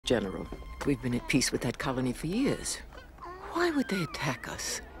General. We've been at peace with that colony for years. Why would they attack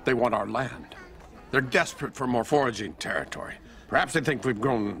us? They want our land. They're desperate for more foraging territory. Perhaps they think we've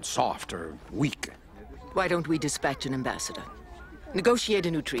grown soft or weak. Why don't we dispatch an ambassador? Negotiate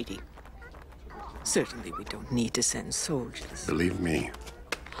a new treaty. Certainly we don't need to send soldiers. Believe me,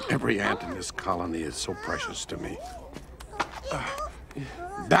 every ant in this colony is so precious to me.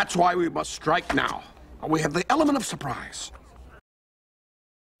 That's why we must strike now. We have the element of surprise.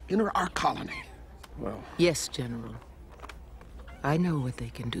 Enter our colony. Well... Yes, General. I know what they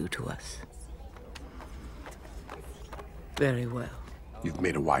can do to us. Very well. You've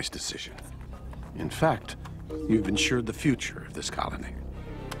made a wise decision. In fact, you've ensured the future of this colony.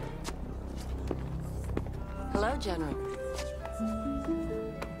 Hello, General.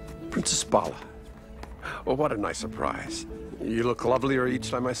 Princess Bala. Well, what a nice surprise. You look lovelier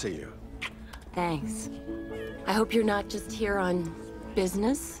each time I see you. Thanks. I hope you're not just here on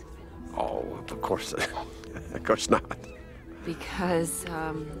business. Oh, of course. Of course not. Because,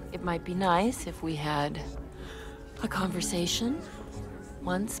 it might be nice if we had a conversation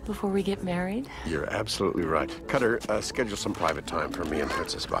once before we get married. You're absolutely right. Cutter, schedule some private time for me and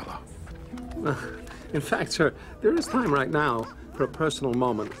Princess Bala. In fact, sir, there is time right now for a personal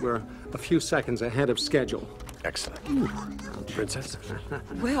moment. We're a few seconds ahead of schedule. Excellent. Princess?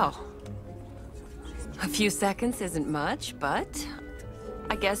 Well, a few seconds isn't much, but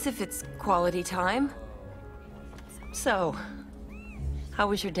I guess if it's quality time. So, how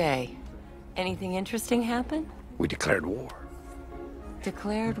was your day? Anything interesting happen? We declared war.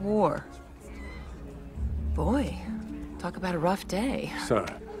 Declared war? Boy, talk about a rough day. Sir,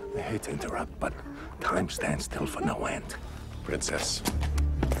 I hate to interrupt, but time stands still for no end. Princess.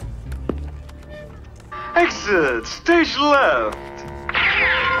 Exit! Stage left!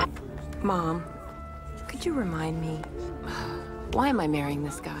 Mom, could you remind me, why am I marrying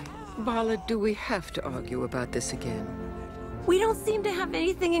this guy? Bala, do we have to argue about this again? We don't seem to have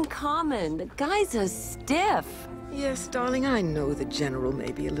anything in common. The guy's a stiff. Yes, darling, I know the General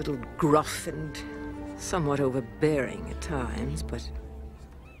may be a little gruff and somewhat overbearing at times, but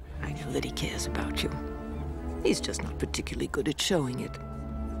I know that he cares about you. He's just not particularly good at showing it.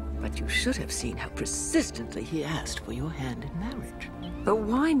 But you should have seen how persistently he asked for your hand in marriage. But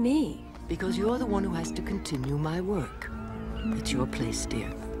why me? Because you're the one who has to continue my work. It's your place, dear.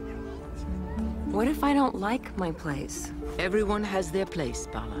 What if I don't like my place? Everyone has their place,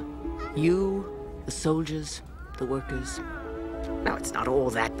 Bala. You, the soldiers, the workers. Now, it's not all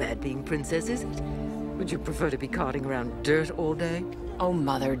that bad being princess, is it? Would you prefer to be carting around dirt all day? Oh,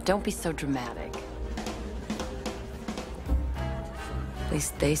 Mother, don't be so dramatic. At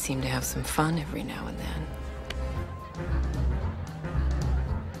least they seem to have some fun every now and then.